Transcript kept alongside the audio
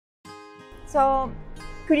So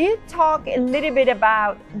could you talk a little bit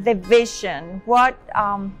about the vision? What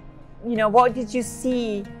did you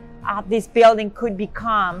see this building could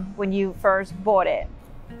become when you first bought it?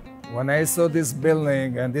 When I saw this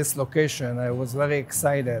building and this location, I was very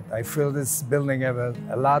excited. I feel this building have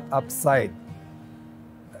a lot upside.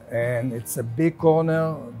 And it's a big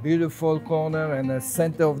corner, beautiful corner, and a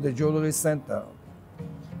center of the jewelry center.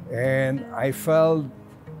 And I felt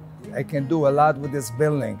I can do a lot with this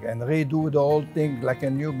building and redo the whole thing like a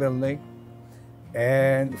new building.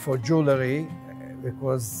 And for jewelry,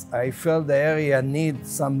 because I felt the area needs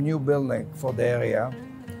some new building for the area.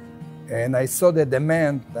 And I saw the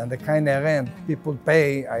demand and the kind of rent people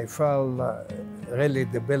pay. I felt really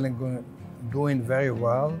the building doing very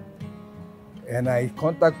well. And I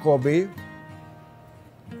contacted Kobi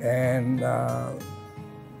and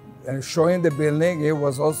showing the building. He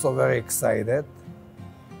was also very excited.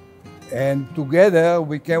 And together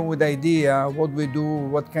we came with the idea what we do,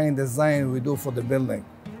 what kind of design we do for the building.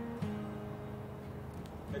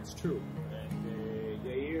 That's true. And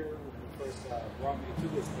Yair, when he first brought me to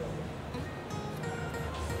this building,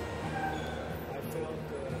 I felt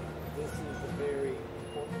this is a very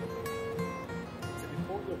important location. It's an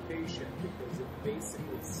important location because it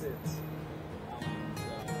basically sits on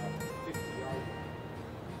the 50-yard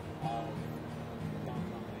line of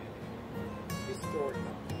downtown Miami, historic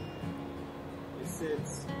downtown. It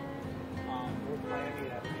sits on North Miami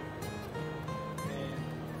Avenue and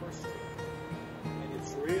First Street. And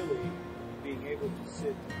it's really being able to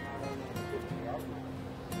sit not only on the 50-yard line,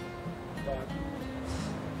 but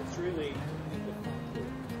it's really in the front row.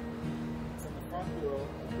 It's in the front row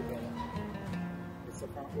of development. It's the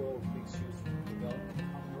front row of mixed-use development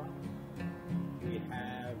coming around. We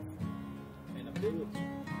have an ability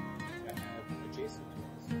to have adjacent to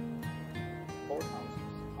us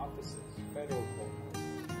courthouses, offices, federal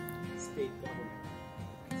courthouses, state government,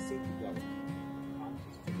 city government.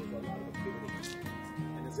 There's a lot of activity.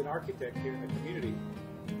 And as an architect here in the community,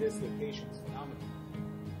 this location is phenomenal.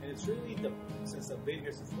 And it's really, since I've been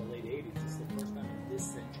here since the late 80s, it's the first time in this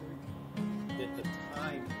century that the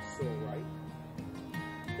time is so right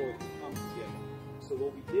for it to come together. So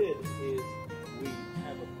what we did is we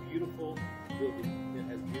have a beautiful building that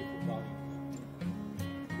has beautiful volumes,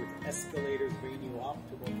 with escalators bringing you up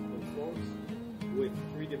to multiple floors, with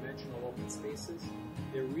three-dimensional open spaces.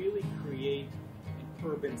 They really create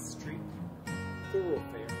urban street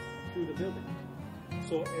thoroughfare through the building.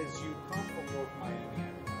 So as you come from North Miami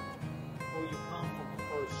Avenue, or you come from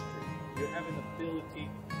First Street, you have an ability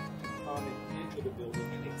to come and enter the building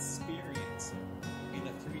and experience in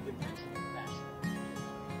a three-dimensional fashion.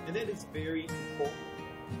 And that is very important,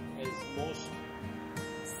 as most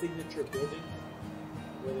signature buildings,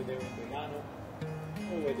 whether they're in Milano,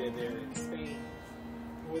 or whether they're in Spain,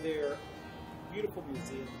 or they're beautiful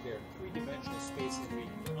museums, there are three-dimensional spaces where you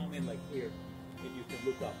can come in like here and you can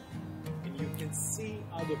look up and you can see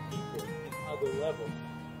other people in other levels,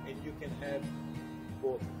 and you can have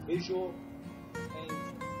both visual and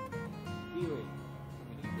hearing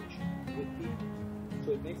communication with people.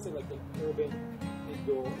 So it makes it like an urban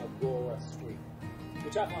indoor agora street,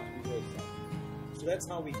 which I found to be very exciting. So that's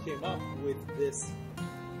how we came up with this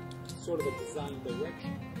sort of a design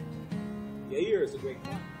direction. Yair is a great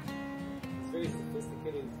client. Very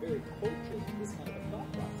sophisticated, it's very cultured in this kind of a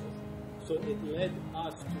thought process. So it led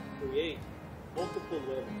us to create multiple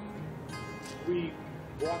levels. We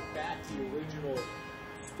brought back the original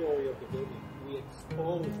story of the building. We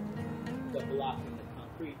exposed the block and the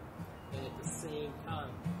concrete, and at the same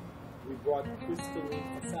time, we brought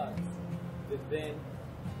crystalline facades that then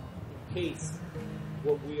encase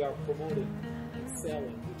what we are promoting and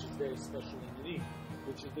selling, which is very special and unique,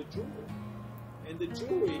 which is the jewelry. And the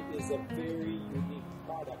jewelry is a very unique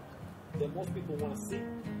product that most people want to see,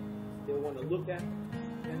 they want to look at,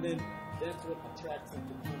 and then that's what attracts them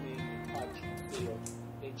to come in and touch and feel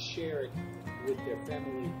and share it with their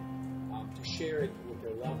family, to share it with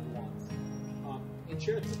their loved ones, and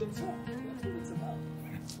share it to themselves. That's what it's about.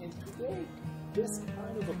 And today, this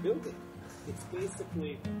kind of a building, it's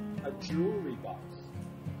basically a jewelry box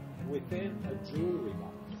within a jewelry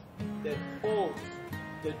box that holds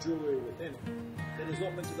the jewelry within it, that is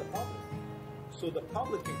open to the public. So the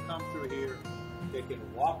public can come through here, they can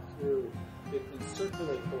walk through, they can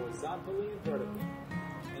circulate horizontally and vertically,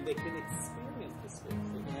 and they can experience the space.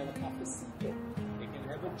 They can have a cafecito, they can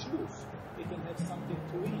have a juice, they can have something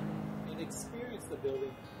to eat, and experience the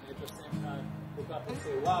building, and at the same time look up and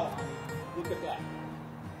say, wow, honey, look at that.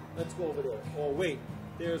 Let's go over there. Or wait,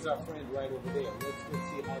 there's our friend right over there. Let's go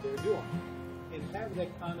see how they're doing. And have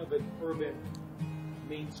that kind of an urban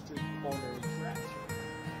Main Street corner interaction.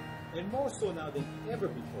 And more so now than ever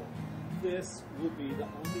before, this will be the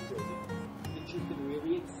only building that you can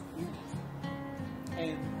really experience.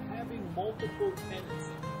 And having multiple tenants,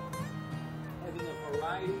 having a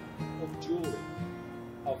variety of jewelry,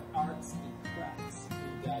 of arts and crafts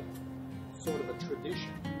in that sort of a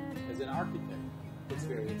tradition as an architect, it's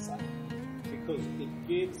very exciting because it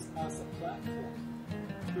gives us a platform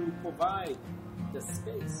to provide the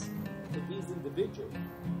space to these individuals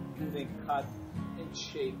who then cut and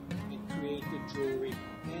shape and create the jewelry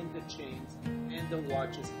and the chains and the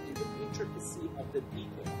watches and the intricacy of the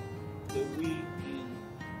detail that we in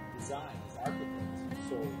design as architects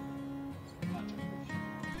so much appreciate.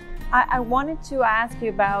 I wanted to ask you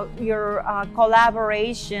about your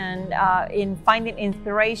collaboration in finding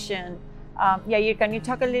inspiration. Yair, can you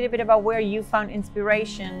talk a little bit about where you found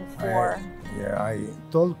inspiration for? I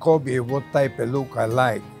told Kobi what type of look I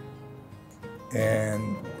like,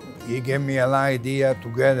 and he gave me an idea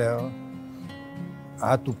together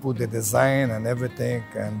how to put the design and everything,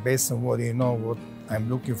 and based on what he knows, what I'm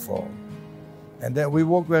looking for. And then we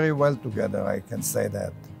work very well together, I can say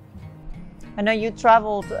that. I know you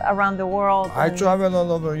traveled around the world. I travel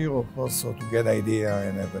all over Europe also to get idea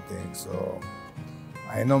and everything, so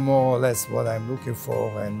I know more or less what I'm looking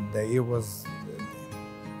for, and he was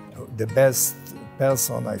the best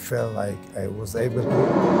person I felt like I was able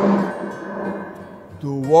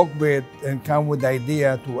to work with and come with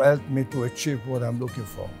idea to help me to achieve what I'm looking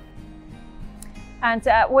for. And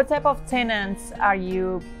what type of tenants are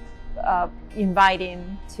you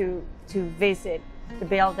inviting to visit the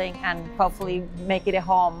building and hopefully make it a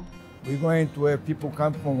home? We're going to have people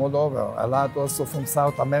come from all over, a lot also from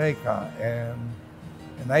South America,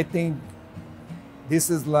 and I think this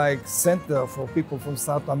is like center for people from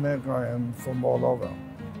South America and from all over.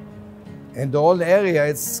 And the whole area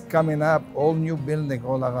is coming up, all new building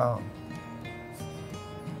all around.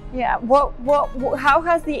 Yeah, how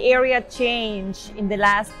has the area changed in the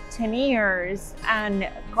last 10 years? And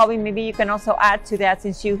Kobi, maybe you can also add to that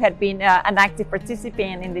since you had been an active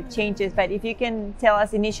participant in the changes, but if you can tell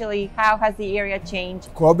us initially, how has the area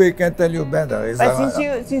changed? Kobi can tell you better. He's but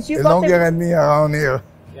since you got longer than me around here.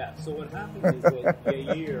 Yeah, so what happened is that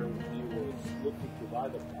Yair, when he was looking to buy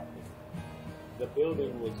the property, the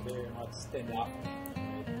building was very much standoffish.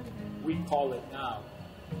 Right? We call it now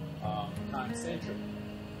Time Central,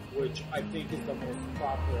 which I think is the most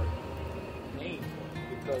proper name for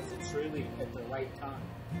it because it's really at the right time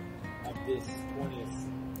of this 20th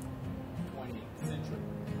century.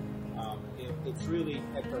 It's really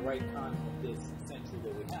at the right time of this century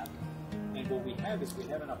that we have. And what we have is we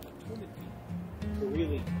have an opportunity to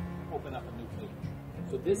really open up a new page.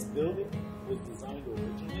 So this building was designed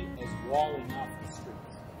originally as walling off the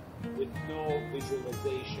streets with no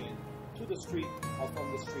visualization to the street or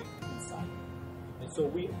from the street inside. And so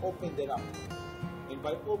we opened it up. And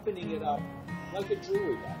by opening it up like a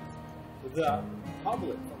jewelry box, the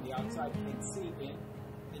public from the outside can see in,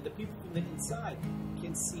 and the people from the inside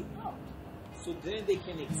can see out. So then they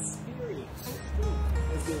can experience the street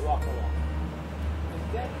as they walk along.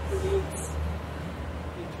 And that creates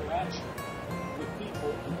interaction with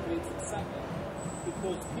people and creates excitement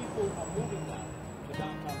because people are moving now to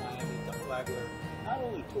downtown Miami, to Flagler, not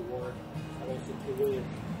only to work, but also to live,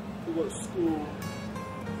 to go to school,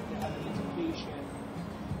 to have an education,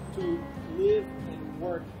 to live and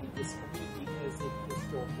work in this community as it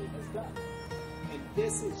historically has done. And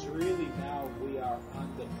this is really now we are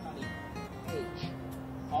on the cutting edge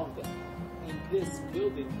of that. And this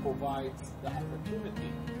building provides the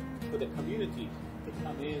opportunity for the community to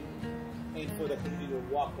come in and for the community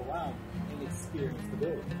to walk around and experience the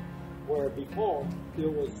building. Where before, there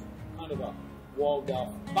was kind of a walled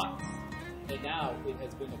off box. And now it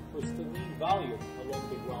has been a crystalline volume along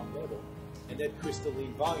the ground level. And that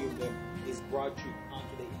crystalline volume then is brought you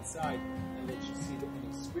onto the inside and lets you see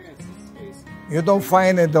and experience the space. You don't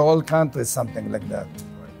find in the whole country something like that.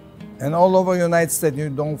 And all over the United States, you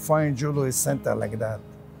don't find jewelry center like that.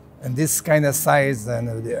 And this kind of size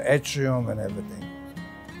and the atrium and everything.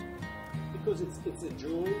 Because it's a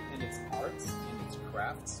jewelry and it's arts and it's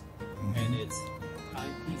crafts and it's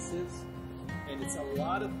timepieces and it's a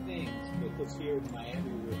lot of things because here in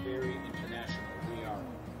Miami we're very international. We are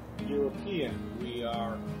European, we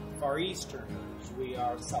are Far Easterners, we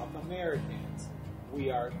are South Americans, we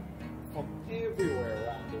are from everywhere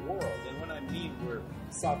around the world. And when I mean we're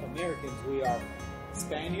South Americans, we are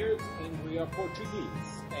Spaniards and we are Portuguese.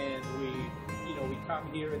 And we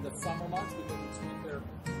come here in the summer months because it's winter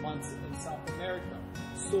months in South America.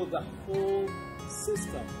 So the whole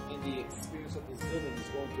system and the experience of this building is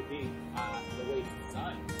going to be the way it's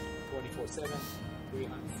designed, 24/7,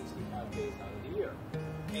 365 days out of the year.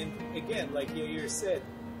 And again, like Yair said,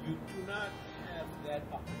 you do not have that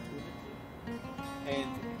opportunity. And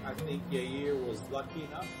I think Yair was lucky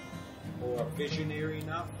enough, or visionary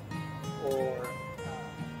enough, or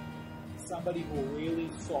somebody who really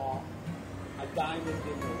saw a diamond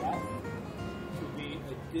in the rough to be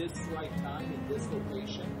at this right time, in this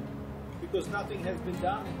location, because nothing has been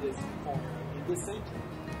done in this corner, in this century.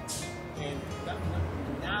 And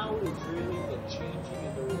now is really the changing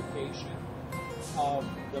in the location of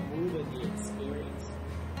the mood and the experience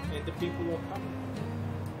and the people who are coming.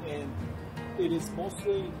 And it is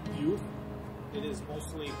mostly youth. It is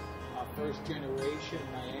mostly first generation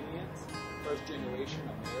Miamians, first generation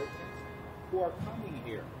Americans who are coming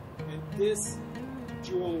here. And this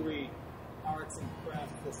jewelry, arts and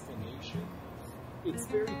crafts destination, it's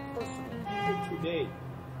very personal. People today,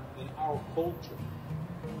 in our culture,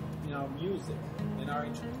 in our music, in our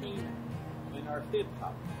entertainment, in our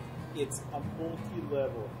hip-hop, it's a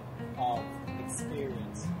multi-level of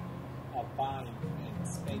experience of buying and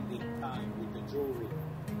spending time with the jewelry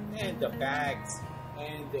and the bags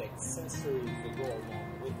and the accessories that go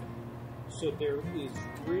along with it. So there is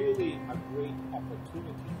really a great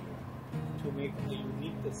opportunity here to make a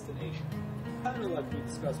unique destination. Kind of like we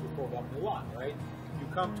discussed before about Milan, right? You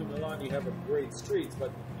come to Milan, you have a great streets,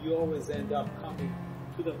 but you always end up coming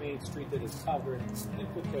to the main street that is covered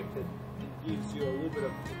and protected and gives you a little bit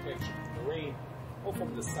of protection from the rain or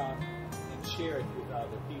from the sun, and share it with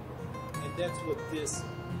other people. And that's what this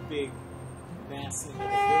big massing of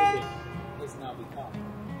a building has now become.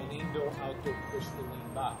 An indoor-outdoor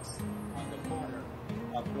crystalline box on the corner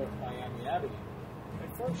of North Miami Avenue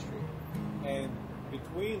and 1st Street. And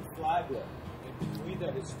between Flagler and between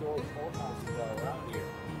the historic courthouses that are around here,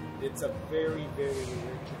 it's a very, very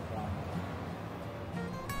rich environment.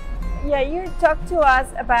 Yeah, you talked to us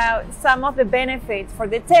about some of the benefits for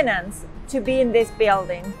the tenants to be in this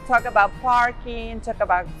building. Talk about parking, talk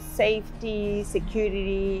about safety,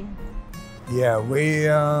 security. Yeah,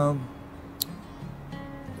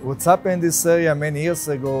 what's happened in this area many years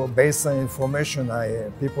ago, based on information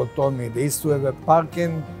people told me, they used to have a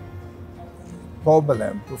parking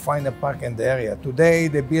problem to find a park in the area. Today,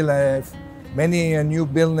 they build many new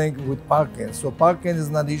buildings with parking. So parking is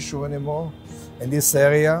not an issue anymore in this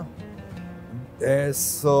area.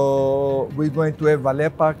 So we're going to have valet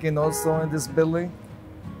parking also in this building.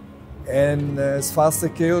 And as far as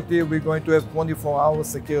security, we're going to have 24-hour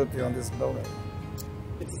security on this building.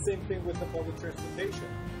 It's the same thing with the public transportation.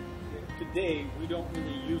 Today, we don't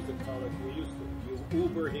really use the car like we used to. You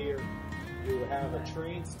Uber here, you have a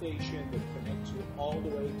train station that connects you all the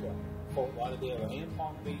way to Fort Lauderdale and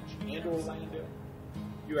Palm Beach and Orlando.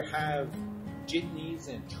 You have jitneys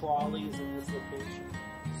and trolleys in this location.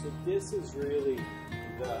 So this is really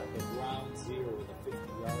the ground zero, the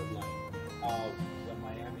 50-yard line of